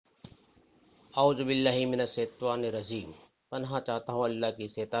اعوذ باللہ من الشیطان الرجیم۔ پناہ چاہتا ہوں اللہ کی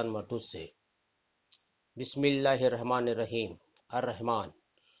شیطان مردود سے۔ بسم اللہ الرحمن الرحیم۔ الرحمن،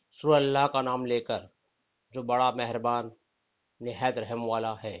 سورہ اللہ کا نام لے کر جو بڑا مہربان نہایت رحم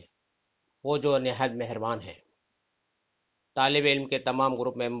والا ہے، وہ جو نہایت مہربان ہے۔ طالب علم کے تمام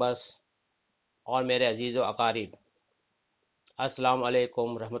گروپ ممبرز اور میرے عزیز و اقارب، السلام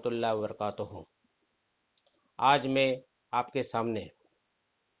علیکم رحمۃ اللہ وبرکاتہ۔ آج میں آپ کے سامنے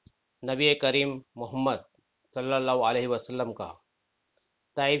نبی کریم محمد صلی اللہ علیہ وسلم کا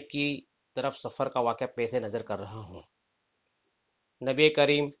طائف کی طرف سفر کا واقعہ پیش نظر کر رہا ہوں۔ نبی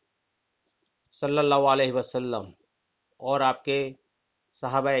کریم صلی اللہ علیہ وسلم اور آپ کے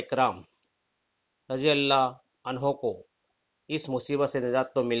صحابہ اکرام رضی اللہ عنہ کو اس مصیبت سے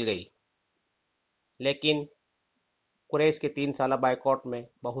نجات تو مل گئی، لیکن قریش کے 3 سالہ بائیکاٹ میں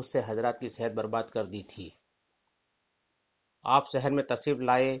بہت سے حضرات کی صحت برباد کر دی تھی۔ آپ شہر میں تشریف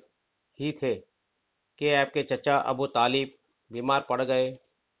لائے ہی تھے کہ آپ کے چچا ابو طالب بیمار پڑ گئے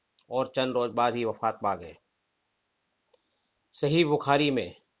اور چند روز بعد ہی وفات پا گئے۔ صحیح بخاری میں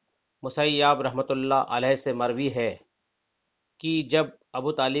مسیب رحمۃ اللہ علیہ سے مروی ہے کہ جب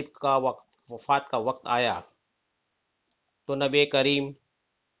ابو طالب کا وفات کا وقت آیا تو نبی کریم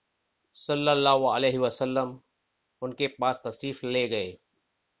صلی اللہ علیہ وسلم ان کے پاس تشریف لے گئے۔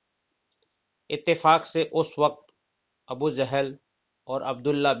 اتفاق سے اس وقت ابو جہل اور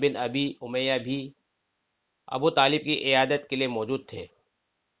عبداللہ بن ابی امیہ بھی ابو طالب کی عیادت کے لیے موجود تھے۔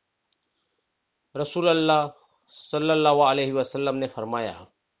 رسول اللہ صلی اللہ علیہ وسلم نے فرمایا،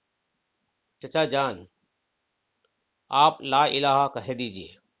 چچا جان، آپ لا الہ کہہ دیجئے،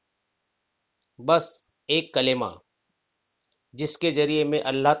 بس ایک کلمہ جس کے ذریعے میں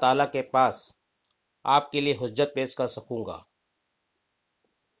اللہ تعالیٰ کے پاس آپ کے لیے حجت پیش کر سکوں گا۔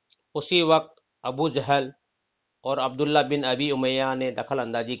 اسی وقت ابو جہل اور عبداللہ بن ابی امیہ نے دخل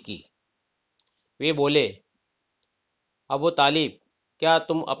اندازی کی۔ وہ بولے، ابو طالب، کیا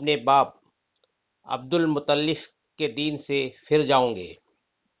تم اپنے باپ عبد المطلب کے دین سے پھر جاؤں گے؟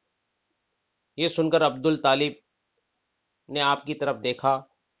 یہ سن کر عبد الطالب نے آپ کی طرف دیکھا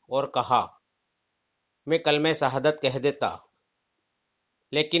اور کہا، میں کلمہ شہادت کہہ دیتا،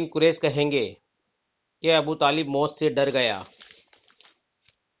 لیکن قریش کہیں گے کہ ابو طالب موت سے ڈر گیا۔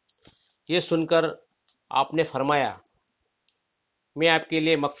 یہ سن کر آپ نے فرمایا، میں آپ کے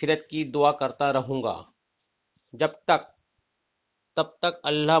لیے مغفرت کی دعا کرتا رہوں گا تب تک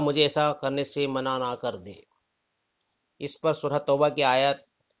اللہ مجھے ایسا کرنے سے منع نہ کر دے۔ اس پر سورہ توبہ کی آیت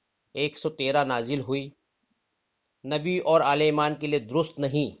 113 نازل ہوئی۔ نبی اور آل ایمان کے لیے درست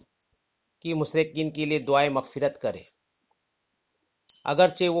نہیں کہ مشرکین کے لیے دعائے مغفرت کرے،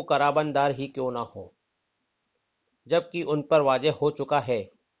 اگرچہ وہ قراباندار ہی کیوں نہ ہو، جبکہ ان پر واضح ہو چکا ہے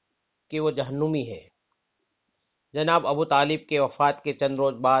کہ وہ جہنمی ہے۔ جناب ابو طالب کے وفات کے چند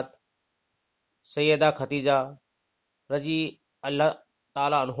روز بعد سیدہ خدیجہ رضی اللہ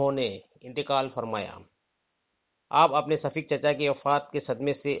تعالیٰ عنہ نے انتقال فرمایا۔ آپ اپنے شفیق چچا کی وفات کے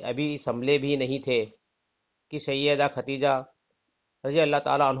صدمے سے ابھی سنبھلے بھی نہیں تھے کہ سیدہ خدیجہ رضی اللہ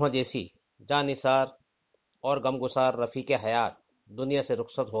تعالیٰ عنہ جیسی جاں نثار اور غمگسار رفیق حیات دنیا سے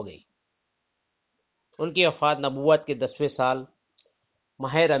رخصت ہو گئی۔ ان کی وفات نبوت کے 10ویں سال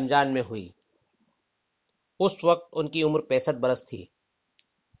ماہ رمضان میں ہوئی۔ اس وقت ان کی عمر 65 برس تھی۔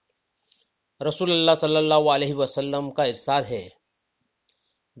 رسول اللہ صلی اللہ علیہ وسلم کا ارشاد ہے،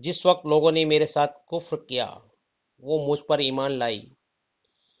 جس وقت لوگوں نے میرے ساتھ کفر کیا وہ مجھ پر ایمان لائی،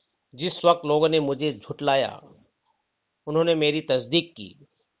 جس وقت لوگوں نے مجھے جھٹلایا انہوں نے میری تصدیق کی،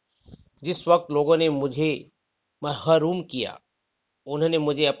 جس وقت لوگوں نے مجھے محروم کیا انہوں نے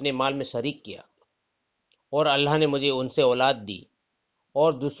مجھے اپنے مال میں شریک کیا، اور اللہ نے مجھے ان سے اولاد دی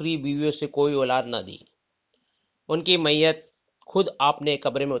اور دوسری بیویوں سے کوئی اولاد نہ دی۔ ان کی میت خود آپ نے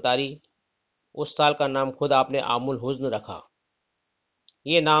قبر میں اتاری۔ اس سال کا نام خود آپ نے عام الحزن رکھا۔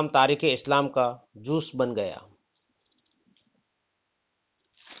 یہ نام تاریخ اسلام کا جوس بن گیا۔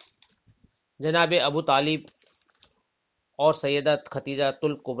 جناب ابو طالب اور سیدہ خدیجہ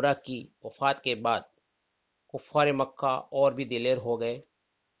الکبریٰ کی وفات کے بعد کفار مکہ اور بھی دلیر ہو گئے،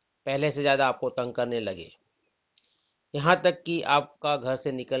 پہلے سے زیادہ آپ کو تنگ کرنے لگے، یہاں تک کہ آپ کا گھر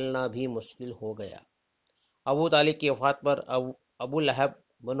سے نکلنا بھی مشکل ہو گیا۔ ابو طالب کی وفات پر ابو لہب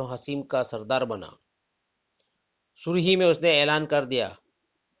بنو حشیم کا سردار بنا۔ شروع ہی میں اس نے اعلان کر دیا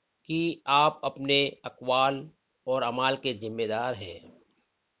کہ آپ اپنے اقوال اور اعمال کے ذمہ دار ہیں۔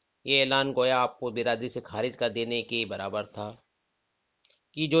 یہ اعلان گویا آپ کو برادری سے خارج کر دینے کے برابر تھا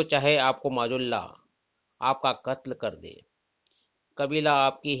کہ جو چاہے آپ کو معاذ اللہ آپ کا قتل کر دے، قبیلہ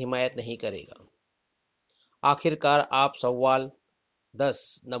آپ کی حمایت نہیں کرے گا۔ آخر کار آپ سوال 10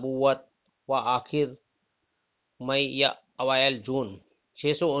 نبوت و آخر مئی یا اوائل جون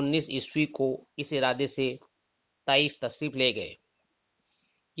 619 عیسوی کو اس ارادے سے طائف تشریف لے گئے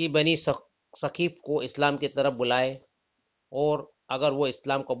کہ بنی ثقیف کو اسلام کی طرف بلائے، اور اگر وہ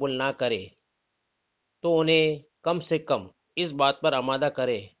اسلام قبول نہ کرے تو انہیں کم سے کم اس بات پر آمادہ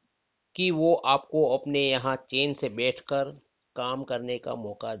کرے کہ وہ آپ کو اپنے یہاں چین سے بیٹھ کر کام کرنے کا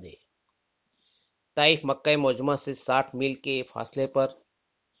موقع دے۔ طائف مکہ معظمہ سے 60 میل کے فاصلے پر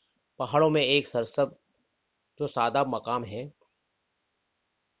پہاڑوں میں ایک سرسبز جو سادہ مقام ہے،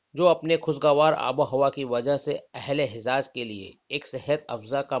 جو اپنے خوشگوار آب و ہوا کی وجہ سے اہل حجاز کے لیے ایک صحت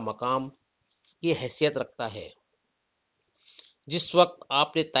افزا کا مقام کی حیثیت رکھتا ہے۔ جس وقت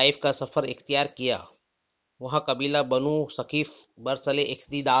آپ نے طائف کا سفر اختیار کیا، وہاں قبیلہ بنو ثقیف برسر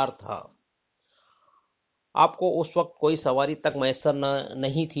اقتدار تھا۔ آپ کو اس وقت کوئی سواری تک میسر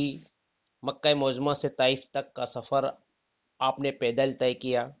نہیں تھی۔ مکہ معظمہ سے طائف تک کا سفر آپ نے پیدل طے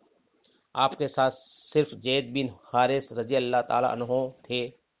کیا۔ آپ کے ساتھ صرف زید بن حارث رضی اللہ تعالیٰ عنہ تھے۔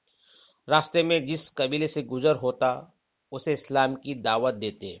 راستے میں جس قبیلے سے گزر ہوتا اسے اسلام کی دعوت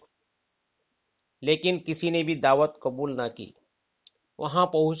دیتے، لیکن کسی نے بھی دعوت قبول نہ کی۔ وہاں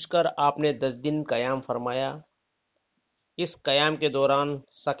پہنچ کر آپ نے 10 دن قیام فرمایا۔ اس قیام کے دوران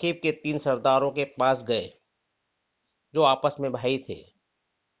ثقیف کے 3 سرداروں کے پاس گئے جو آپس میں بھائی تھے،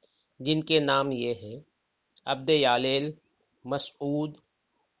 جن کے نام یہ ہیں: عبد یالیل، مسعود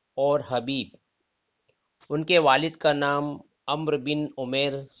اور حبیب۔ ان کے والد کا نام عمرو بن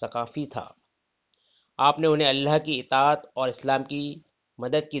عمیر ثقافی تھا۔ آپ نے انہیں اللہ کی اطاعت اور اسلام کی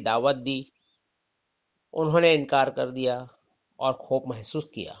مدد کی دعوت دی۔ انہوں نے انکار کر دیا اور خوف محسوس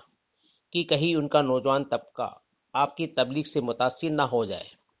کیا کہ کہیں ان کا نوجوان طبقہ آپ کی تبلیغ سے متاثر نہ ہو جائے۔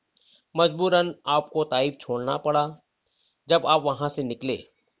 مجبوراً آپ کو طائف چھوڑنا پڑا۔ جب آپ وہاں سے نکلے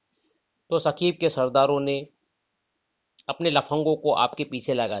تو ثقیف کے سرداروں نے اپنے لفنگوں کو آپ کے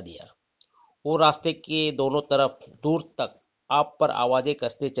پیچھے لگا دیا۔ وہ راستے کے دونوں طرف دور تک آپ پر آوازیں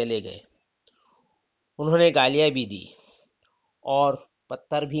کستے چلے گئے۔ انہوں نے گالیاں بھی دی اور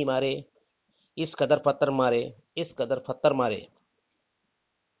پتھر بھی مارے، اس قدر پتھر مارے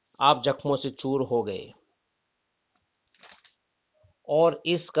آپ زخموں سے چور ہو گئے اور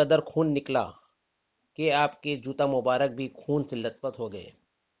اس قدر خون نکلا کہ آپ کے جوتا مبارک بھی خون سے لت پت ہو گئے۔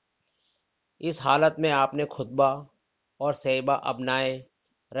 اس حالت میں آپ نے خطبہ اور صحابہ ابنائے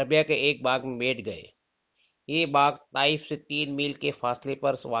ربیہ کے ایک باغ میں بیٹھ گئے۔ یہ باغ طائف سے 3 میل کے فاصلے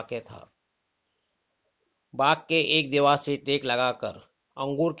پر واقع تھا۔ باغ کے ایک دیوار سے ٹیک لگا کر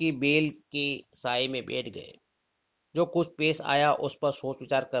انگور کی بیل کے سائے میں بیٹھ گئے۔ جو کچھ پیش آیا اس پر سوچ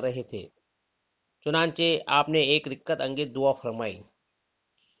وچار کر رہے تھے۔ چنانچہ آپ نے ایک رکت انگیز دعا فرمائی،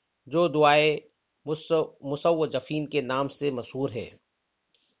 جو دعائے مسوجفین کے نام سے مشہور ہے،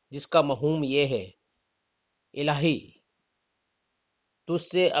 جس کا مفہوم یہ ہے: الہی، تجھ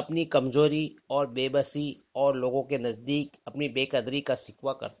سے اپنی کمزوری اور بے بسی اور لوگوں کے نزدیک اپنی بے قدری کا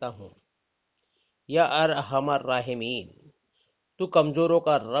شکوہ کرتا ہوں۔ یا ارحم الراحمین، تو کمزوروں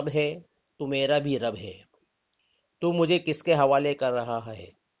کا رب ہے، تو میرا بھی رب ہے۔ تو مجھے کس کے حوالے کر رہا ہے؟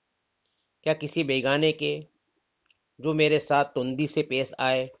 کیا کسی بیگانے کے جو میرے ساتھ تندی سے پیش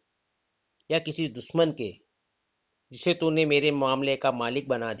آئے، یا کسی دشمن کے جسے تو نے میرے معاملے کا مالک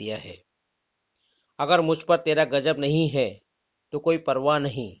بنا دیا ہے؟ اگر مجھ پر تیرا غضب نہیں ہے تو کوئی پرواہ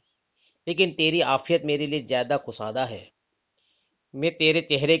نہیں، لیکن تیری عافیت میرے لیے زیادہ کشادہ ہے۔ میں تیرے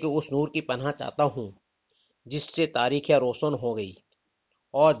چہرے کے اس نور کی پناہ چاہتا ہوں جس سے تاریخیں روشن ہو گئی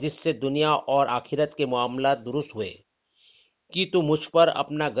اور جس سے دنیا اور آخرت کے معاملات درست ہوئے، کہ تو مجھ پر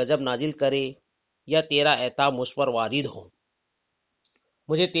اپنا غضب نازل کرے یا تیرا عتاب مجھ پر وارد ہو۔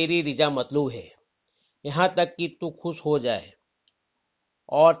 مجھے تیری رضا مطلوب ہے، یہاں تک کہ تو خوش ہو جائے،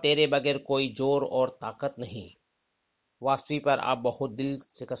 اور تیرے بغیر کوئی زور اور طاقت نہیں۔ واپسی پر آپ بہت دل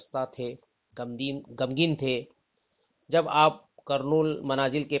شکستہ تھے، غمگین تھے۔ جب آپ کرن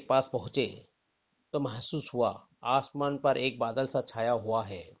المنازل کے پاس پہنچے تو محسوس ہوا آسمان پر ایک بادل سا چھایا ہوا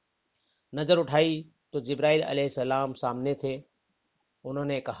ہے۔ نظر اٹھائی تو جبرائیل علیہ السلام سامنے تھے۔ انہوں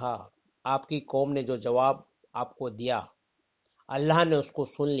نے کہا، آپ کی قوم نے جو جواب آپ کو دیا، اللہ نے اس کو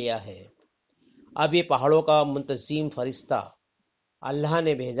سن لیا ہے۔ اب یہ پہاڑوں کا منتظم فرشتہ اللہ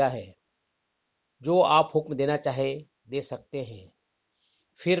نے بھیجا ہے، جو آپ حکم دینا چاہے دے سکتے ہیں۔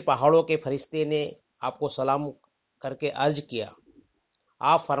 پھر پہاڑوں کے فرشتے نے آپ کو سلام کر کے عرض کیا،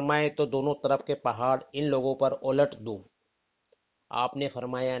 آپ فرمائیں تو دونوں طرف کے پہاڑ ان لوگوں پر الٹ دوں؟ آپ نے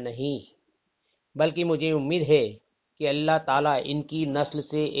فرمایا، نہیں، بلکہ مجھے امید ہے کہ اللہ تعالیٰ ان کی نسل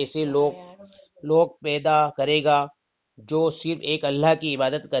سے ایسے لوگ پیدا کرے گا جو صرف ایک اللہ کی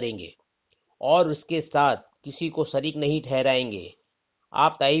عبادت کریں گے اور اس کے ساتھ کسی کو شریک نہیں ٹھہرائیں گے۔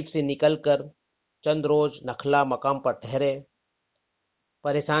 آپ طائف سے نکل کر چند روز نخلا مقام پر ٹھہرے،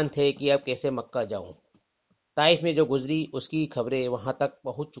 پریشان تھے کہ اب کیسے مکہ جاؤں۔ طائف میں جو گزری اس کی خبریں وہاں تک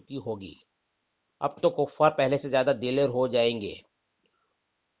پہنچ چکی ہوگی۔ اب تو کفار پہلے سے زیادہ دلیر ہو جائیں گے۔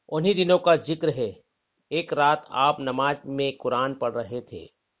 انہی دنوں کا ذکر ہے، ایک رات آپ نماز میں قرآن پڑھ رہے تھے،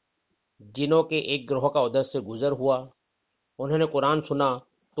 جنوں کے ایک گروہ کا ادھر سے گزر ہوا۔ انہوں نے قرآن سنا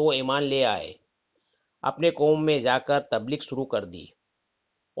تو ایمان لے آئے، اپنے قوم میں جا کر تبلیغ شروع کر دی،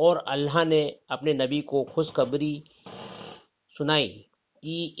 اور اللہ نے اپنے نبی کو خوشخبری سنائی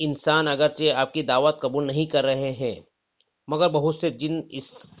کہ انسان اگرچہ آپ کی دعوت قبول نہیں کر رہے ہیں، مگر بہت سے جن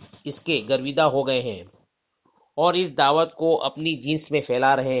اس کے گرویدہ ہو گئے ہیں اور اس دعوت کو اپنی جنس میں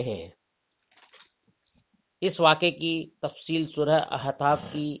پھیلا رہے ہیں۔ اس واقعے کی تفصیل سورہ احقاف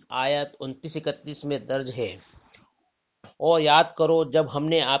کی آیت 29-31 میں درج ہے۔ اور یاد کرو جب ہم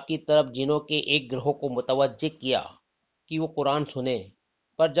نے آپ کی طرف جنوں کے ایک گروہ کو متوجہ کیا کہ وہ قرآن سنیں،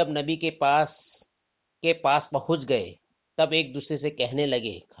 پر جب نبی کے پاس پہنچ گئے تب ایک دوسرے سے کہنے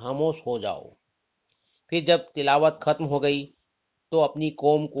لگے خاموش ہو جاؤ۔ پھر جب تلاوت ختم ہو گئی تو اپنی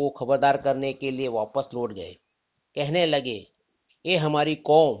قوم کو خبردار کرنے کے لیے واپس لوٹ گئے، کہنے لگے اے ہماری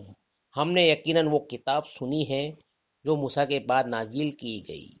قوم، ہم نے یقیناً وہ کتاب سنی ہے جو موسیٰ کے بعد نازل کی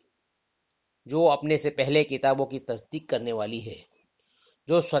گئی، جو اپنے سے پہلے کتابوں کی تصدیق کرنے والی ہے،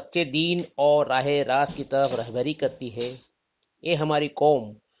 جو سچے دین اور راہ راست کی طرف رہبری کرتی ہے۔ اے ہماری قوم،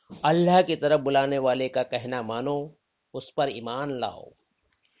 اللہ کی طرف بلانے والے کا کہنا مانو، اس پر ایمان لاؤ،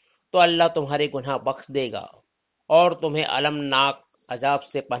 تو اللہ تمہارے گناہ بخش دے گا اور تمہیں المناک عذاب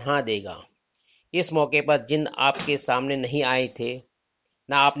سے پناہ دے گا۔ اس موقع پر جن آپ کے سامنے نہیں آئے تھے،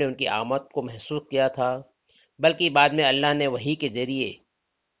 نہ آپ نے ان کی آمد کو محسوس کیا تھا، بلکہ بعد میں اللہ نے وحی کے ذریعے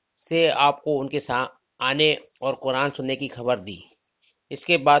سے آپ کو ان کے آنے اور قرآن سننے کی خبر دی۔ اس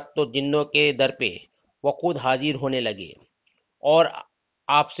کے بعد تو جنوں کے در پہ وہ خود حاضر ہونے لگے اور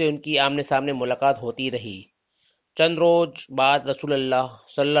آپ سے ان کی آمنے سامنے ملاقات ہوتی رہی۔ چند روز بعد رسول اللہ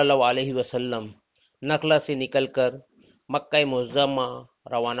صلی اللہ علیہ وسلم نخلا سے نکل کر مکہ معظمہ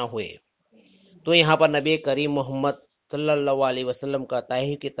روانہ ہوئے، تو یہاں پر نبی کریم محمد صلی اللہ علیہ وسلم کا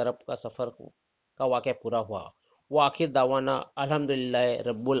طائف کی طرف کا سفر کا واقعہ پورا ہوا۔ وآخر دعوانا الحمدللہ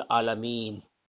رب العالمین۔